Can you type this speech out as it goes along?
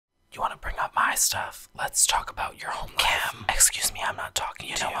stuff. Let's talk about your home life. Kim, excuse me, I'm not talking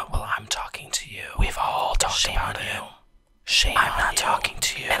to you. You know what? Well, I'm talking to you. We've all talked about you. Shame on you. I'm not talking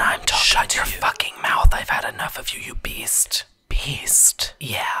to you. And I'm talking to you. Shut your fucking mouth. I've had enough of you, you beast. Beast?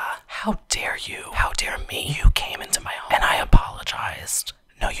 Yeah. How dare you? How dare me? You came into my home. And I apologized.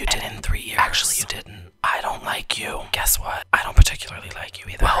 No, you didn't in 3 years. Actually, you didn't. I don't like you. Guess what? I don't particularly like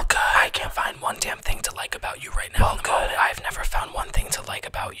you either. Well, good. I can't find one damn thing to like about you right now. Well, good. I've never found one thing to like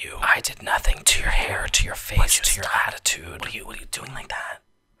about you. I did nothing to your hair, to your face, to your attitude. What are you doing like that?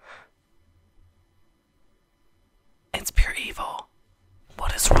 It's pure evil.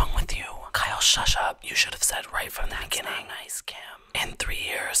 What is wrong with you? Kyle, shush up. You should have said right from the beginning. Not nice, Kim. In 3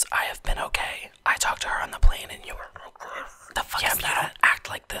 years, I have been okay. I talked to her on the plane and you were like this. The fuck is that? You don't act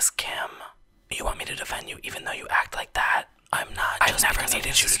like this, Kim. You want me to defend you even though you act like that? I'm not. I've never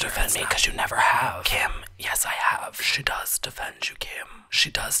needed you to defend me because you never have. Kim, yes I have. She does defend you, Kim. She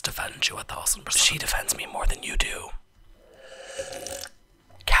does defend you 1,000%. She defends me more than you do.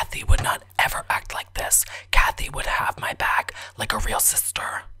 Kathy would not ever act like this. Kathy would have my back like a real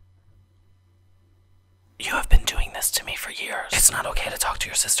sister. You have been doing this to me for years. It's not okay to talk to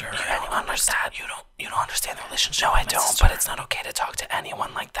your sister. You don't understand. You don't understand the relationship. No, I don't. But it's not okay to talk to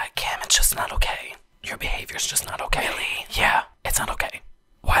anyone like that, Kim. It's just not okay. Your behavior's just not okay. Really? Yeah, it's not okay.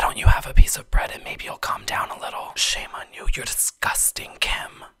 Why don't you have a piece of bread and maybe you'll calm down a little? Shame on you. You're disgusting,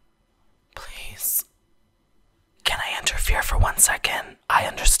 Kim. Please. Can I interfere for 1 second? I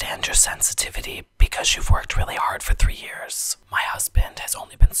understand your sensitivity because you've worked really hard for 3 years. My husband has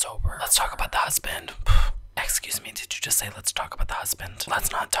only been sober. Let's talk about the husband. Excuse me, did you just say let's talk about the husband?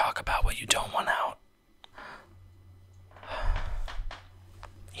 Let's not talk about what you don't want out.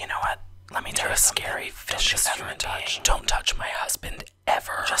 You know what? Let me tell you a scary, vicious human touch. Don't touch my husband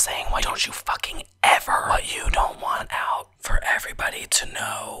ever. Just saying, why don't you fucking ever what you don't want out for everybody to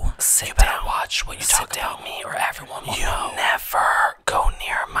know. You better watch what you talk about me or everyone will know. You never go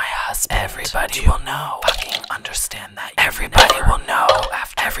near my husband. Everybody will know. Fucking understand that. Everybody will know.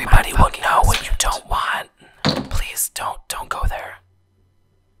 Everybody will know what you don't want. Please don't go there.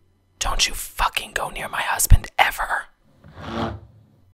 Don't you fucking go near my husband ever.